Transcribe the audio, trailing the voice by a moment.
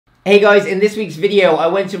Hey guys, in this week's video I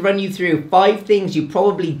want to run you through 5 things you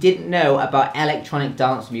probably didn't know about electronic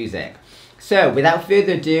dance music. So without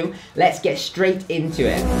further ado, let's get straight into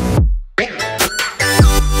it.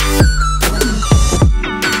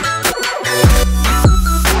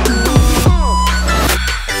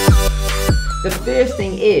 The first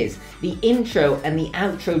thing is, the intro and the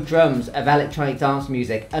outro drums of electronic dance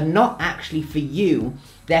music are not actually for you,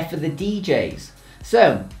 they're for the DJs.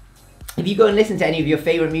 So, if you go and listen to any of your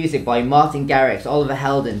favourite music by Martin Garrix, Oliver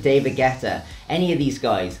Heldens, David Guetta, any of these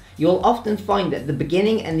guys, you'll often find that at the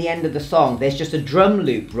beginning and the end of the song there's just a drum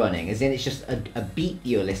loop running, as in it's just a beat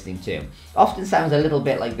you're listening to. Often sounds a little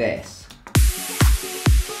bit like this.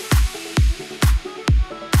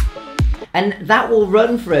 And that will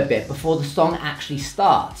run for a bit before the song actually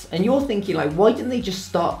starts. And you're thinking, like, why didn't they just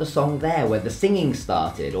start the song there where the singing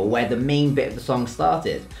started, or where the main bit of the song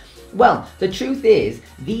started? Well, the truth is,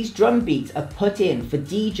 these drum beats are put in for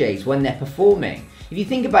DJs when they're performing. If you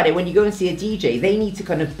think about it, when you go and see a DJ, they need to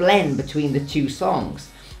kind of blend between the two songs.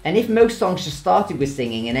 And if most songs just started with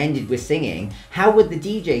singing and ended with singing, how would the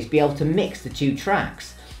DJs be able to mix the two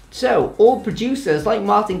tracks? So, all producers like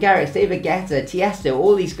Martin Garrix, David Guetta, Tiesto,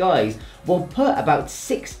 all these guys will put about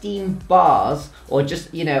 16 bars, or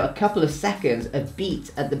just, you know, a couple of seconds of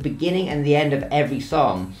beat at the beginning and the end of every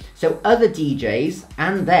song. So other DJs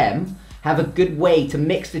and them have a good way to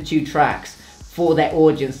mix the two tracks for their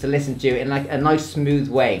audience to listen to in like a nice smooth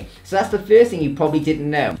way. So that's the first thing you probably didn't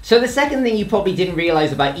know. So the second thing you probably didn't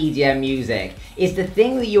realize about EDM music is the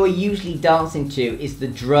thing that you're usually dancing to is the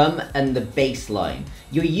drum and the bass line.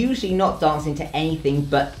 You're usually not dancing to anything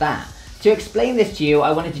but that. To explain this to you,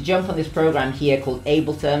 I wanted to jump on this program here called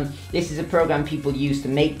Ableton. This is a program people use to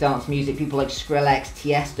make dance music. People like Skrillex,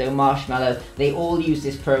 Tiesto, Marshmello, they all use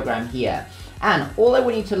this program here. And all I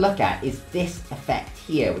want you to look at is this effect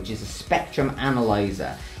here, which is a spectrum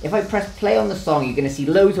analyzer. If I press play on the song, you're going to see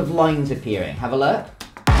loads of lines appearing. Have a look.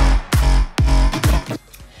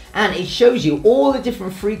 And it shows you all the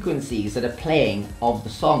different frequencies that are playing of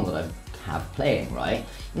the song that I have playing, right?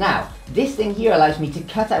 Now, this thing here allows me to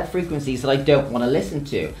cut out frequencies that I don't want to listen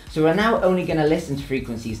to. So we're now only going to listen to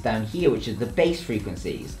frequencies down here, which is the bass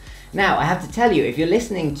frequencies. Now, I have to tell you, if you're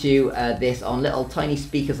listening to this on little tiny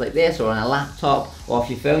speakers like this, or on a laptop, or off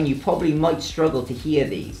your phone, you probably might struggle to hear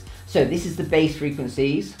these. So this is the bass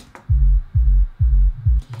frequencies.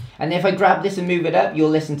 And if I grab this and move it up,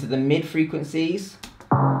 you'll listen to the mid frequencies.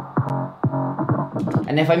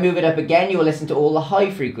 And if I move it up again, you'll listen to all the high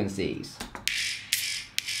frequencies.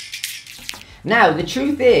 Now, the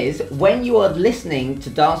truth is, when you are listening to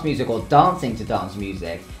dance music or dancing to dance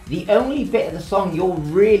music, the only bit of the song you're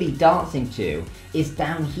really dancing to is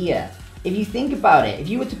down here. If you think about it, if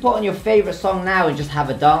you were to put on your favourite song now and just have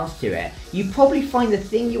a dance to it, you'd probably find the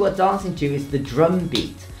thing you are dancing to is the drum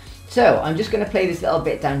beat. So, I'm just going to play this little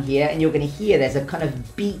bit down here, and you're going to hear there's a kind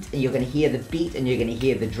of beat, and you're going to hear the beat, and you're going to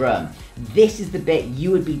hear the drum. This is the bit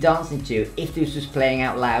you would be dancing to if this was playing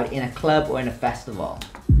out loud in a club or in a festival.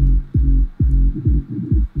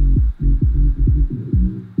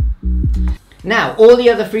 Now, all the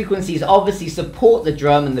other frequencies obviously support the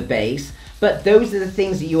drum and the bass, but those are the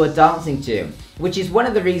things that you are dancing to, which is one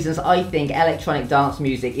of the reasons I think electronic dance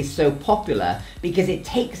music is so popular, because it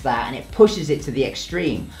takes that and it pushes it to the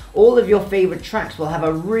extreme. All of your favourite tracks will have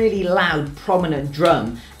a really loud, prominent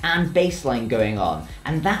drum and bass line going on,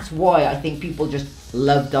 and that's why I think people just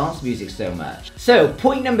love dance music so much. So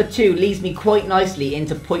point number 2 leads me quite nicely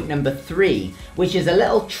into point number 3, which is a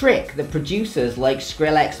little trick that producers like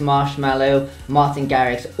Skrillex, Marshmello, Martin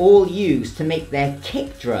Garrix all use to make their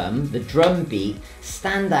kick drum, the drum beat,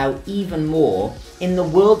 stand out even more in the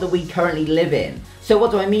world that we currently live in. So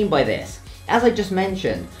what do I mean by this? As I just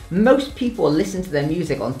mentioned, most people listen to their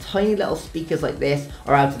music on tiny little speakers like this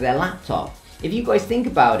or out of their laptop. If you guys think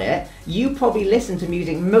about it, you probably listen to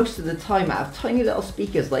music most of the time out of tiny little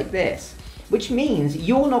speakers like this, which means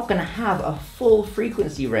you're not going to have a full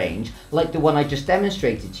frequency range like the one I just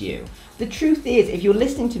demonstrated to you. The truth is, if you're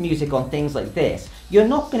listening to music on things like this, you're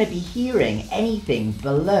not going to be hearing anything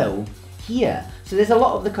below here. So there's a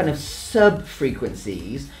lot of the kind of sub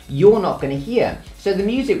frequencies you're not going to hear. So the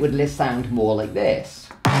music would sound more like this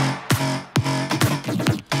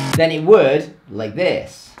than it would like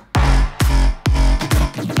this.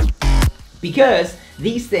 Because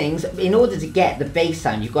these things, in order to get the bass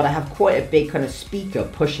sound, you've got to have quite a big kind of speaker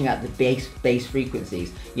pushing out the bass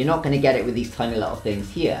frequencies. You're not going to get it with these tiny little things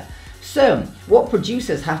here. So, what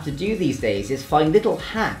producers have to do these days is find little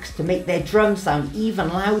hacks to make their drums sound even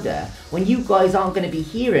louder when you guys aren't going to be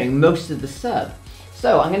hearing most of the sub.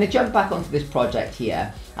 So I'm going to jump back onto this project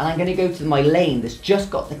here, and I'm going to go to my lane that's just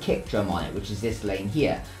got the kick drum on it, which is this lane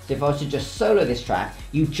here. So if I was to just solo this track,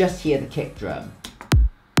 you just hear the kick drum.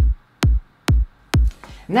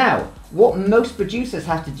 Now, what most producers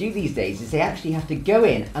have to do these days is they actually have to go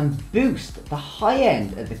in and boost the high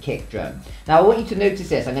end of the kick drum. Now I want you to notice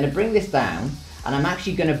this. I'm going to bring this down, and I'm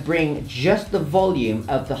actually going to bring just the volume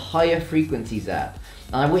of the higher frequencies up.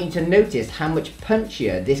 And I want you to notice how much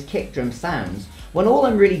punchier this kick drum sounds when all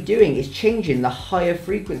I'm really doing is changing the higher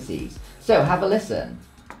frequencies. So have a listen.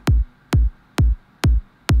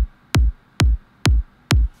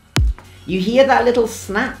 You hear that little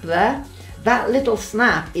snap there? That little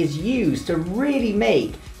snap is used to really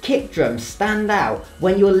make kick drums stand out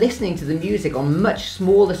when you're listening to the music on much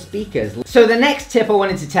smaller speakers. So the next tip I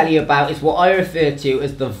wanted to tell you about is what I refer to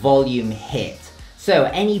as the volume hit. So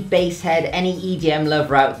any bass head, any EDM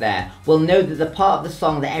lover out there will know that the part of the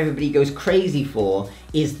song that everybody goes crazy for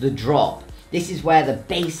is the drop. This is where the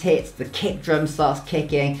bass hits, the kick drum starts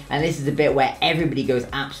kicking, and this is the bit where everybody goes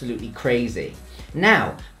absolutely crazy.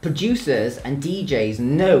 Now, producers and DJs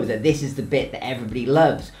know that this is the bit that everybody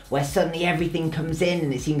loves, where suddenly everything comes in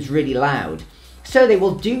and it seems really loud. So they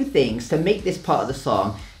will do things to make this part of the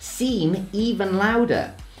song seem even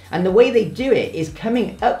louder. And the way they do it is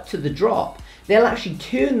coming up to the drop. They'll actually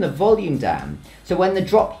turn the volume down. So when the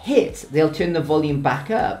drop hits, they'll turn the volume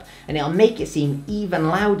back up, and it'll make it seem even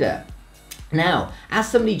louder. Now,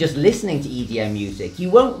 as somebody just listening to EDM music, you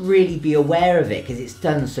won't really be aware of it because it's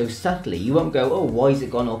done so subtly. You won't go, oh, why is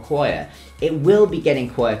it gone all quiet? It will be getting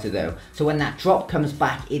quieter though. So when that drop comes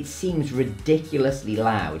back, it seems ridiculously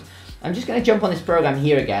loud. I'm just going to jump on this program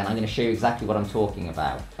here again. I'm going to show you exactly what I'm talking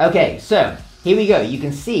about. Okay, so here we go. You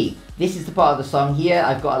can see this is the part of the song here.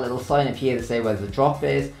 I've got a little sign up here to say where the drop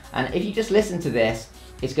is. And if you just listen to this,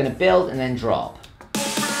 it's going to build and then drop.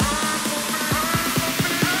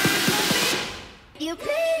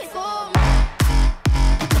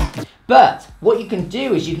 But what you can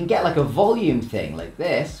do is you can get like a volume thing like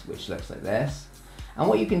this, which looks like this. And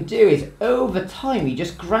what you can do is over time, you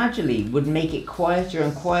just gradually would make it quieter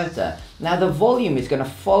and quieter. Now the volume is going to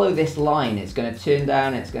follow this line. It's going to turn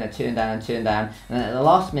down, it's going to turn down and turn down. And then at the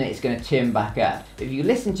last minute, it's going to turn back up. If you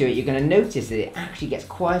listen to it, you're going to notice that it actually gets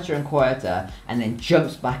quieter and quieter and then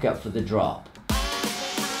jumps back up for the drop.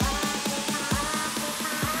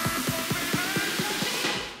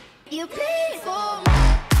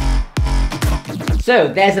 So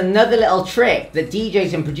there's another little trick that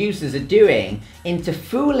DJs and producers are doing into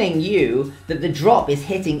fooling you that the drop is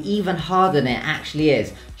hitting even harder than it actually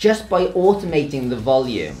is, just by automating the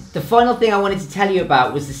volume. The final thing I wanted to tell you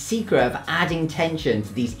about was the secret of adding tension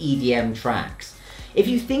to these EDM tracks. If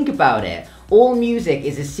you think about it, all music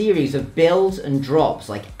is a series of builds and drops,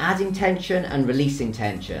 like adding tension and releasing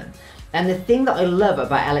tension. And the thing that I love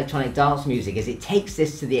about electronic dance music is it takes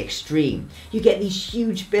this to the extreme. You get these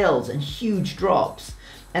huge builds and huge drops.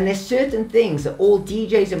 And there's certain things that all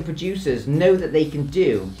DJs and producers know that they can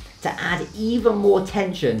do to add even more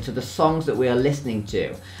tension to the songs that we are listening to.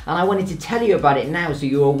 And I wanted to tell you about it now so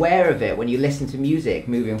you're aware of it when you listen to music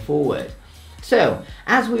moving forward. So,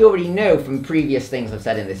 as we already know from previous things I've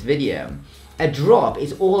said in this video, a drop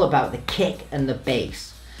is all about the kick and the bass.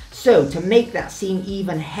 So to make that seem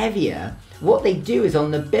even heavier, what they do is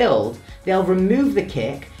on the build, they'll remove the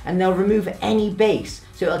kick and they'll remove any bass.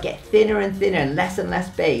 So it'll get thinner and thinner and less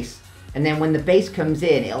bass. And then when the bass comes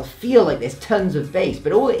in, it'll feel like there's tons of bass.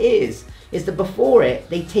 But all it is that before it,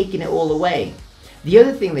 they've taken it all away. The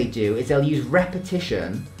other thing they do is they'll use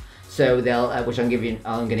repetition. So they'll, which I'm going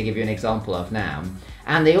to give you an example of now.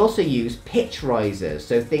 And they also use pitch risers.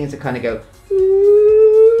 So things that kind of go,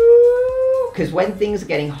 because when things are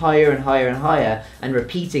getting higher and higher and higher and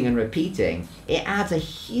repeating, it adds a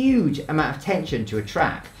huge amount of tension to a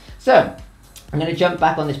track. So I'm going to jump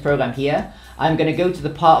back on this program here. I'm going to go to the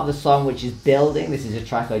part of the song which is building. This is a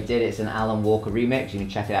track I did. It's an Alan Walker remix. You can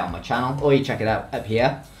check it out on my channel, or you check it out up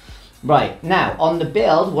here. Right, now on the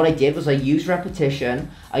build, what I did was I used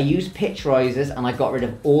repetition, I used pitch risers, and I got rid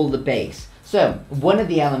of all the bass. So one of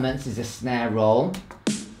the elements is a snare roll.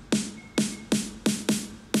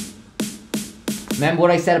 Remember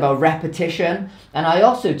what I said about repetition? And I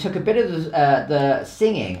also took a bit of the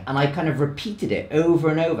singing and I kind of repeated it over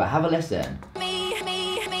and over. Have a listen.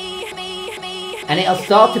 And it'll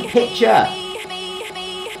start to pitch up.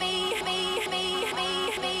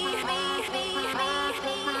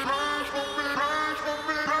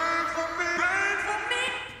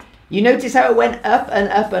 You notice how it went up and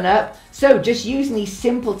up and up? So just using these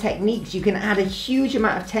simple techniques, you can add a huge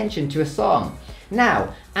amount of tension to a song.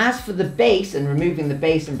 Now, as for the bass and removing the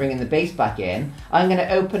bass and bringing the bass back in, I'm going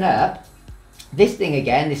to open up this thing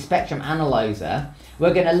again, this spectrum analyzer,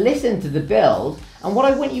 We're going to listen to the build, and what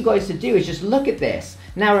I want you guys to do is just look at this.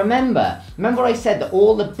 Now remember I said that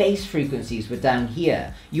all the bass frequencies were down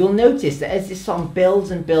here. You'll notice that as this song builds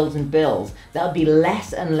and builds and builds, there'll be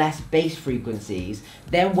less and less bass frequencies.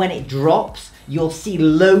 Then when it drops, you'll see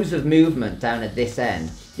loads of movement down at this end.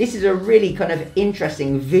 This is a really kind of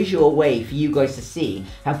interesting visual way for you guys to see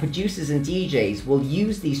how producers and DJs will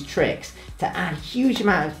use these tricks to add a huge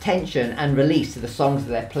amount of tension and release to the songs that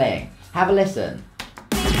they're playing. Have a listen.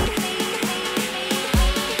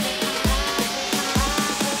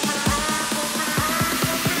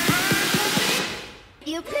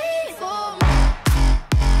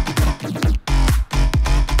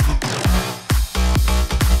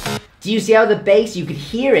 Do you see how the bass, you could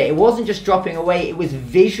hear it, it wasn't just dropping away, it was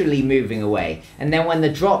visually moving away. And then when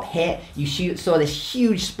the drop hit, you saw this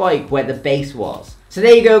huge spike where the bass was. So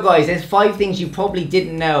there you go guys, there's 5 things you probably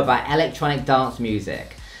didn't know about electronic dance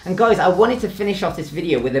music. And guys, I wanted to finish off this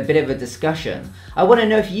video with a bit of a discussion. I want to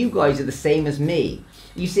know if you guys are the same as me.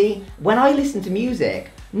 You see, when I listen to music,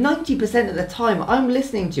 90% of the time I'm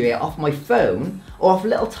listening to it off my phone or off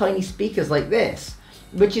little tiny speakers like this.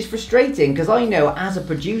 Which is frustrating because I know as a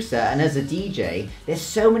producer and as a DJ, there's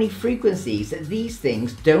so many frequencies that these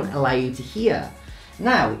things don't allow you to hear.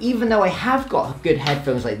 Now, even though I have got good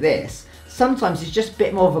headphones like this, sometimes it's just a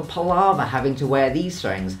bit more of a palaver having to wear these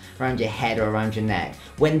things around your head or around your neck,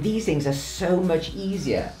 when these things are so much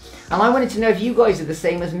easier. And I wanted to know if you guys are the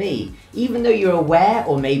same as me. Even though you're aware,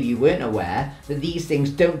 or maybe you weren't aware, that these things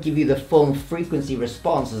don't give you the full frequency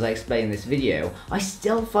response as I explained in this video, I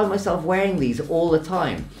still find myself wearing these all the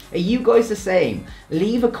time. Are you guys the same?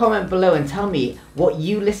 Leave a comment below and tell me what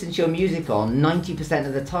you listen to your music on 90%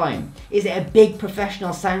 of the time. Is it a big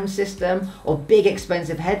professional sound system, or big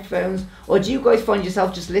expensive headphones, or do you guys find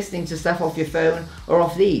yourself just listening to stuff off your phone or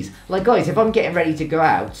off these? Like guys, if I'm getting ready to go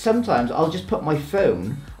out, sometimes I'll just put my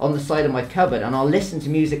phone on the side of my cupboard and I'll listen to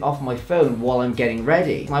music off my phone while I'm getting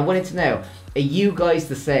ready. And I wanted to know, are you guys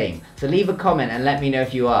the same? So leave a comment and let me know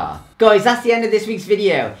if you are. Guys, that's the end of this week's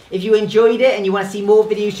video. If you enjoyed it and you want to see more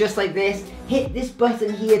videos just like this, hit this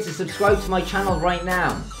button here to subscribe to my channel right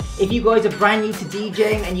now. If you guys are brand new to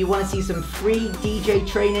DJing and you want to see some free DJ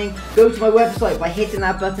training, go to my website by hitting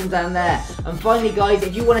that button down there. And finally guys,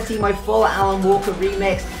 if you want to see my full Alan Walker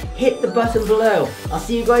remix, hit the button below. I'll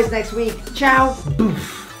see you guys next week. Ciao!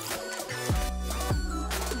 Boof.